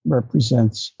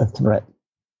represents a threat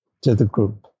to the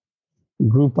group.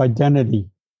 Group identity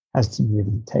has to be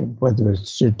maintained, whether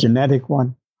it's a genetic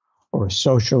one or a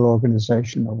social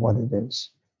organization or what it is.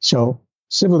 So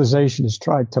civilization has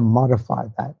tried to modify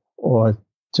that or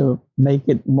to make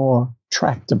it more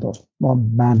tractable, more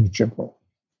manageable.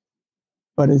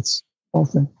 But it's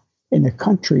often in a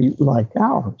country like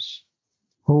ours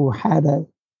who had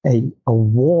a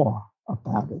war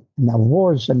about it. Now,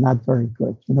 wars are not very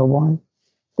good. You know why?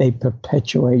 They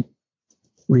perpetuate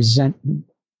resentment,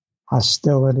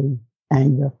 hostility,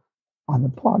 anger on the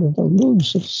part of the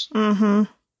losers. Mm-hmm.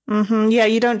 Mm-hmm. Yeah,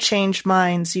 you don't change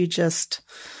minds. You just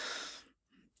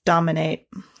dominate.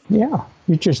 Yeah,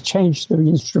 you just change the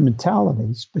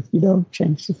instrumentalities, but you don't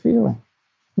change the feeling.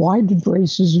 Why did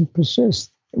racism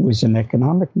persist? It was an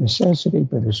economic necessity,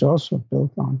 but it's also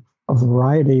built on a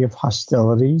variety of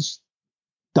hostilities.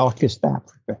 Darkest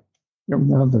Africa. You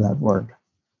remember that word.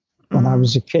 When I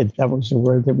was a kid, that was a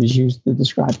word that was used to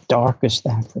describe darkest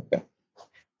Africa.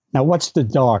 Now, what's the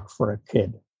dark for a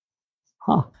kid?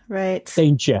 Right.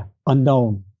 Danger,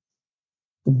 unknown,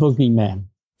 the boogeyman.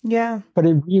 Yeah. But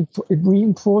it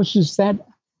reinforces that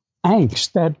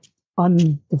angst, that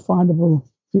undefinable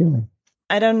feeling.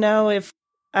 I don't know if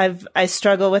I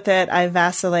struggle with it. I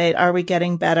vacillate. Are we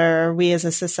getting better? Are we as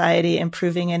a society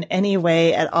improving in any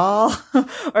way at all?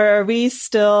 Or are we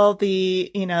still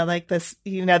the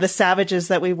savages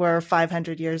that we were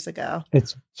 500 years ago?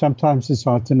 Sometimes it's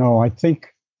hard to know. I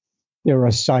think there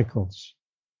are cycles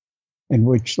in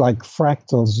which, like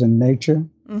fractals in nature,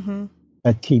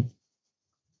 that keep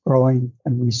growing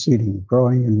and receding,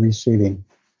 growing and receding.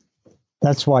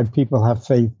 That's why people have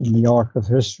faith in the arc of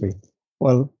history.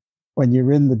 Well, when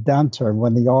you're in the downturn,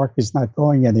 when the arc is not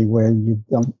going anywhere, you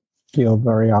don't feel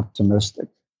very optimistic.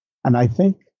 And I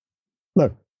think,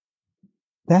 look,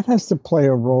 that has to play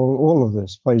a role. All of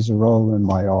this plays a role in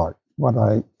my art.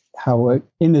 How it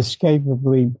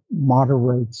inescapably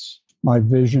moderates my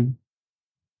vision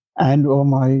and or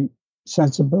my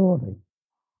sensibility.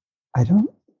 I don't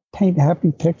paint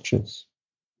happy pictures.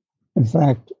 In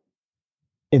fact,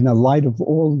 in the light of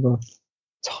all the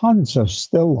tons of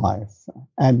still life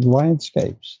and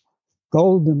landscapes,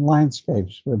 golden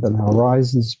landscapes with an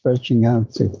horizon stretching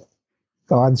out to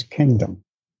God's kingdom.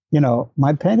 You know,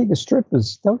 my painting of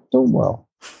strippers don't do well.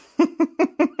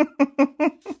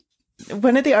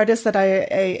 One of the artists that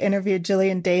I interviewed,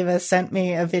 Jillian Davis, sent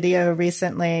me a video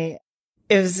recently.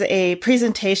 It was a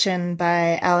presentation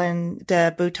by Alain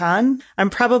de Botton. I'm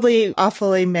probably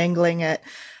awfully mangling it,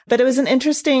 but it was an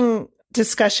interesting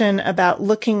discussion about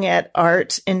looking at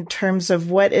art in terms of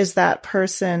what is that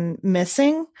person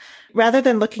missing, rather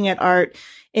than looking at art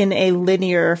in a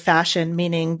linear fashion,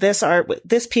 meaning this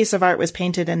piece of art was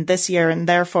painted in this year and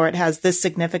therefore it has this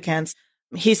significance.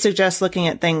 He suggests looking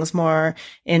at things more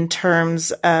in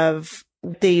terms of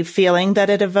the feeling that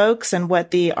it evokes and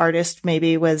what the artist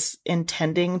maybe was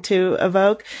intending to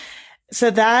evoke. So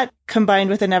that combined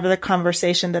with another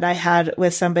conversation that I had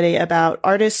with somebody about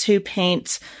artists who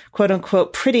paint quote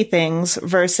unquote pretty things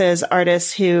versus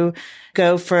artists who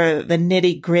go for the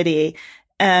nitty gritty.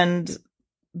 And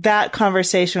that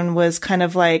conversation was kind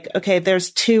of like, okay,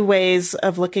 there's two ways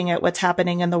of looking at what's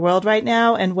happening in the world right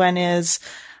now. And one is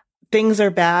things are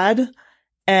bad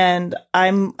and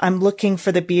I'm looking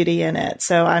for the beauty in it.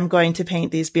 So I'm going to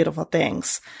paint these beautiful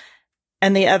things.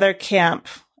 And the other camp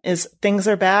is things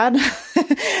are bad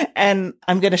and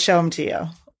I'm going to show them to you.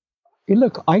 Hey,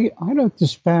 look, I don't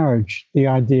disparage the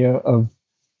idea of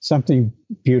something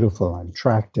beautiful and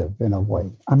attractive in a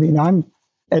way. I mean,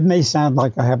 it may sound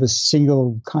like I have a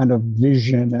single kind of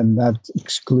vision and that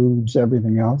excludes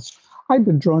everything else. I've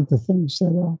been drawn to things that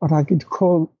are what I could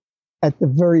call, at the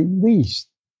very least,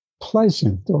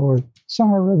 pleasant or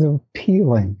somehow rather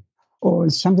appealing, or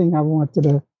something I wanted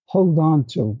to hold on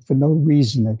to for no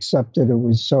reason except that it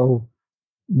was so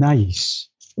nice.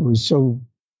 It was so,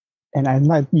 and I'm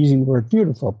not using the word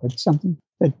beautiful, but something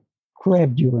that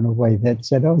grabbed you in a way that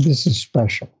said, oh, this is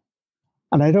special.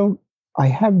 And I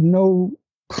have no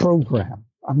program.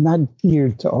 I'm not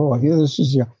geared to,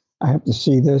 I have to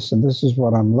see this and this is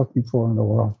what I'm looking for in the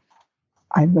world.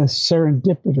 I'm a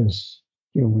serendipitous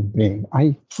human being.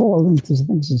 I fall into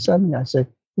things and suddenly I say,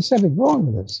 there's something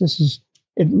wrong with this.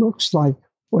 It looks like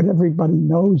what everybody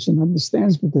knows and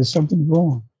understands, but there's something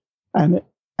wrong. And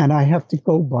I have to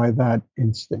go by that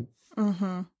instinct.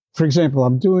 Mm-hmm. For example,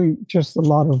 I'm doing just a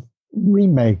lot of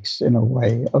remakes in a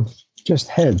way of just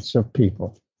heads of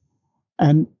people.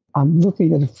 And I'm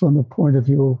looking at it from the point of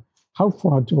view of how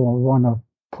far do I want to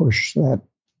push that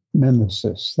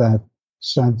mimesis, that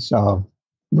sense of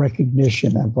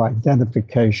recognition, of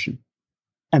identification.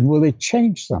 And will it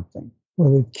change something?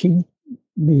 Will it keep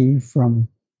me from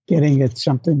getting at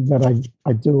something that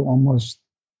I do almost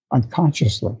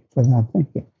unconsciously without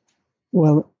thinking?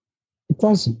 Well, It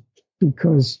doesn't,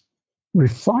 because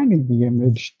refining the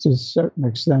image to a certain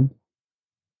extent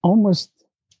almost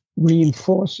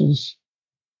reinforces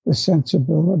the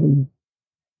sensibility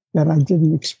that I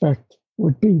didn't expect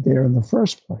would be there in the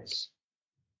first place.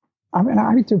 I mean,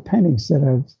 I do paintings that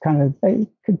have they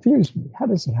confuse me. How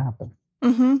does it happen?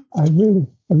 Mm-hmm. I really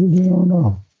don't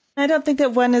know. I don't think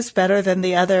that one is better than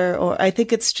the other, or I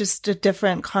think it's just a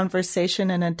different conversation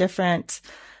and a different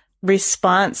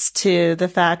response to the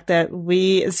fact that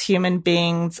we as human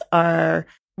beings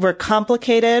we're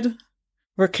complicated,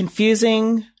 we're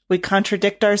confusing, we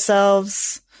contradict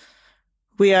ourselves,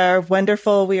 we are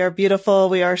wonderful, we are beautiful,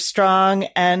 we are strong,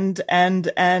 and,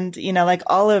 like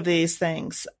all of these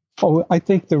things. Oh, I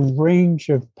think the range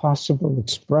of possible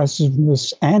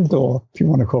expressiveness and, or if you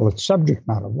want to call it subject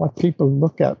matter, what people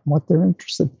look at, what they're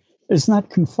interested in, is not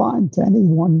confined to any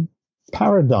one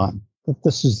paradigm, that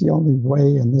this is the only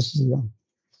way and this is the only.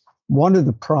 One of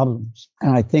the problems,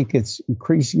 and I think it's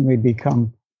increasingly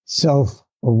become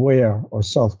self-aware or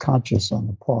self-conscious on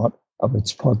the part of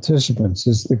its participants,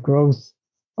 is the growth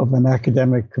of an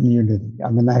academic community.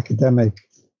 I'm an academic,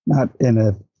 not in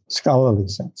a scholarly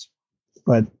sense,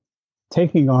 but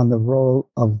taking on the role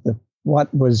of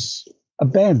what was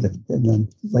abandoned in the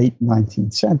late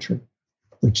 19th century,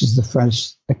 which is the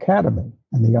French Academy,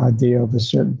 and the idea of a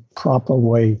certain proper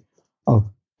way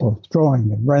of both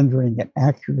drawing and rendering and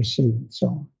accuracy and so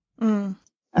on. Mm.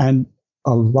 And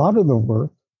a lot of the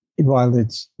work, while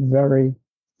it's very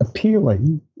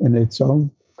appealing in its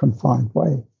own confined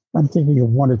way, I'm thinking of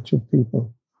one or two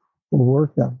people who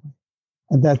work that way.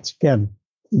 And that's, again,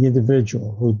 the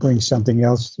individual who brings something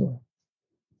else to it.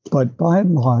 But by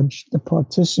and large, the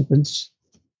participants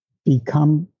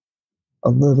become a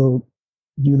little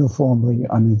uniformly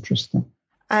uninteresting.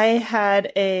 I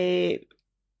had a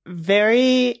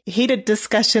very heated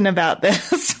discussion about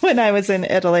this when I was in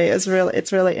Italy. It's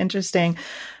really interesting.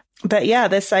 But yeah,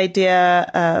 this idea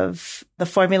of the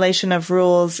formulation of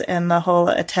rules and the whole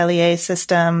atelier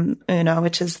system,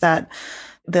 which is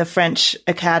the French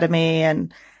Academy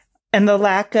and the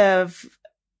lack of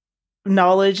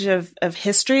knowledge of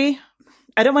history.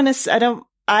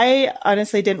 I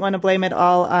honestly didn't want to blame it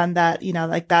all on that,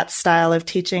 like that style of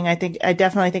teaching. I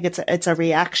definitely think it's a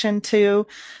reaction to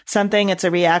something. It's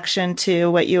a reaction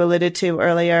to what you alluded to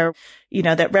earlier,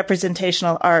 that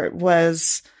representational art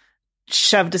was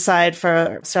shoved aside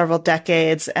for several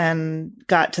decades and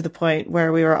got to the point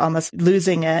where we were almost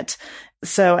losing it.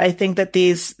 So I think that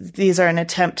these are an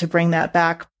attempt to bring that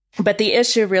back. But the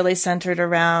issue really centered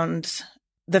around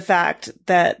the fact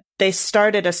that they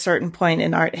start at a certain point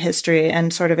in art history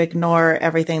and sort of ignore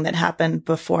everything that happened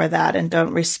before that and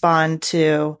don't respond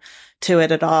to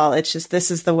it at all. It's just, this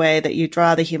is the way that you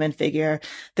draw the human figure.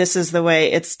 This is the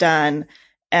way it's done.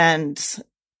 And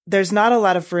there's not a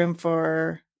lot of room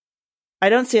I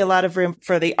don't see a lot of room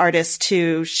for the artist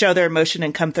to show their emotion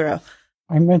and come through.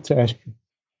 I meant to ask you,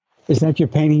 is that your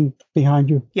painting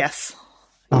behind you? Yes.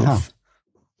 Uh-huh.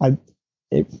 Yes.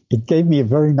 It gave me a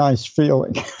very nice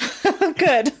feeling.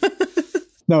 Good.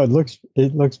 No, it looks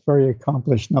very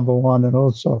accomplished, number one, and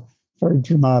also very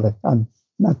dramatic. I'm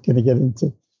not going to get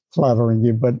into flattering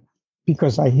you, but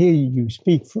because I hear you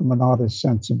speak from an artist's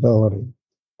sensibility.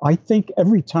 I think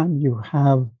every time you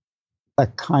have a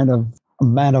kind of a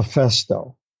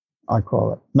manifesto, I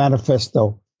call it,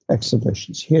 manifesto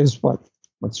exhibitions, here's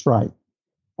what's right.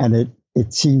 And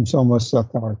it seems almost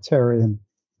authoritarian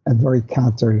and very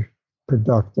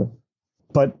counterproductive.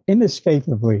 But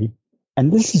inescapably,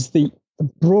 and this is the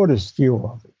broadest view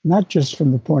of it, not just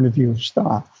from the point of view of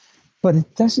style, but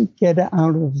it doesn't get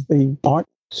out of the art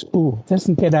school, it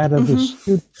doesn't get out of the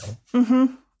studio. Mm-hmm.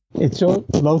 It's all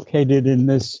located in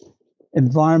this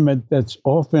environment that's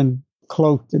often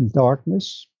cloaked in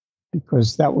darkness,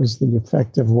 because that was the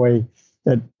effective way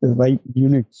that the late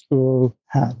Munich school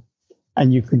had.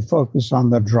 And you can focus on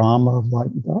the drama of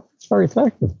light and dark. It's very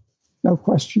effective, no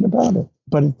question about it.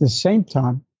 But at the same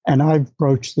time, and I've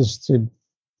broached this to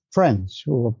friends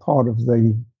who are part of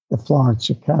the Florence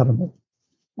Academy,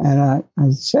 and I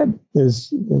said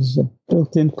there's a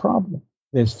built-in problem.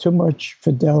 There's too much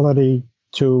fidelity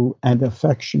to and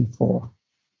affection for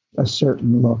a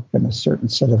certain look and a certain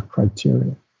set of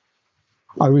criteria.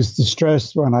 I was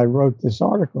distressed when I wrote this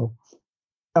article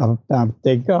about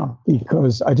Degas,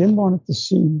 because I didn't want it to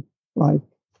seem like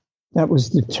that was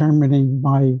determining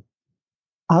my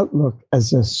outlook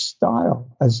as a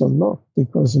style, as a look,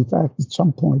 because in fact, at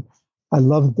some point, I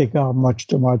loved Degas much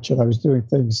too much, and I was doing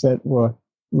things that were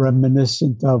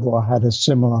reminiscent of or had a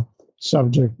similar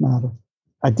subject matter.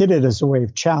 I did it as a way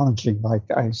of challenging. Like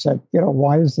I said,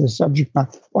 why is there subject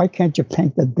matter? Why can't you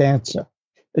paint the dancer?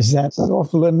 Is that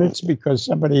off limits because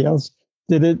somebody else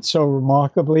did it so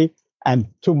remarkably and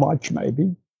too much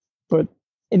maybe? But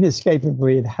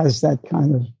inescapably, it has that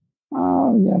kind of,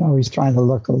 he's trying to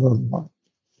look a little more.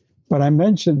 But I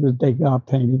mentioned the Degas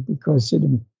painting because it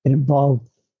involved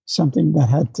something that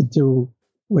had to do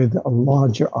with a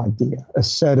larger idea, a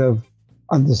set of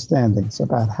understandings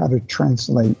about how to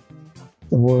translate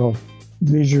the world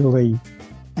visually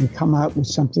and come out with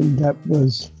something that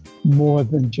was more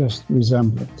than just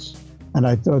resemblance. And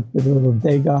I thought the little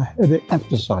Degas had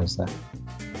emphasized that.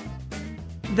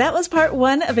 That was part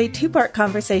one of a two-part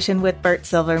conversation with Burt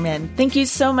Silverman. Thank you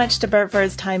so much to Burt for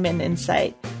his time and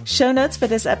insight. Show notes for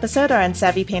this episode are on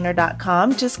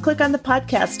savvypainter.com. Just click on the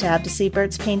podcast tab to see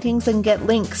Burt's paintings and get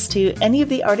links to any of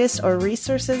the artists or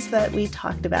resources that we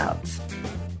talked about.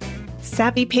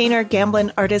 Savvy Painter,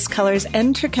 Gamblin Artist Colors,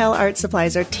 and Trekell Art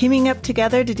Supplies are teaming up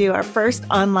together to do our first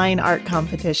online art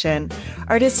competition.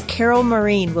 Artist Carol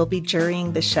Marine will be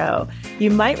jurying the show. You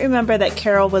might remember that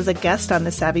Carol was a guest on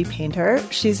The Savvy Painter.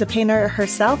 She's a painter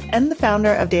herself and the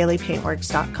founder of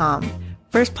dailypaintworks.com.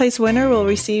 First place winner will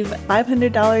receive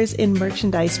 $500 in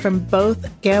merchandise from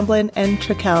both Gamblin and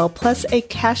Trekell, plus a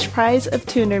cash prize of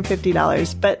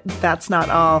 $250. But that's not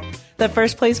all. The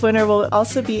first place winner will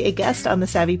also be a guest on the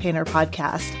Savvy Painter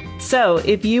podcast. So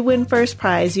if you win first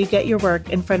prize, you get your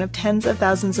work in front of tens of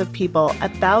thousands of people,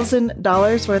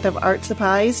 $1,000 worth of art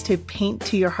supplies to paint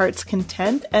to your heart's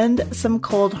content, and some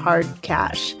cold hard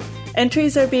cash.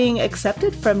 Entries are being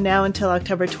accepted from now until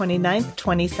October 29th,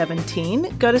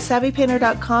 2017. Go to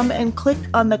savvypainter.com and click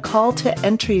on the Call to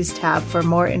Entries tab for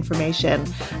more information.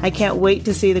 I can't wait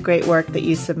to see the great work that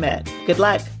you submit. Good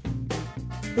luck.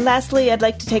 Lastly, I'd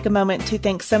like to take a moment to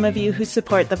thank some of you who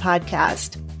support the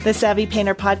podcast. The Savvy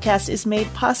Painter podcast is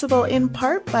made possible in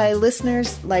part by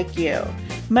listeners like you.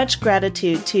 Much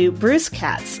gratitude to Bruce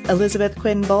Katz, Elizabeth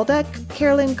Quinn Bolduc,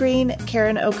 Carolyn Green,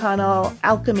 Karen O'Connell,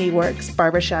 Alchemy Works,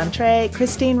 Barbara Chantre,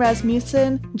 Christine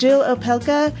Rasmussen, Jill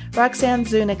Opelka, Roxanne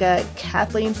Zuniga,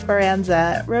 Kathleen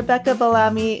Speranza, Rebecca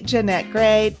Bellamy, Jeanette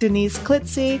Gray, Denise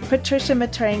Klitzy, Patricia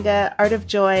Matranga, Art of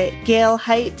Joy, Gail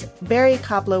Height, Barry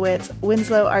Koplowitz,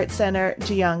 Winslow Art Center,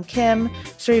 Jiyoung Kim,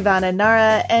 Srivana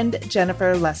Nara, and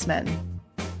Jennifer Lessman.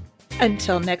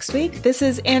 Until next week, this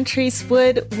is Antrice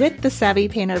Wood with the Savvy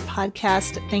Painter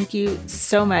podcast. Thank you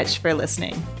so much for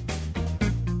listening.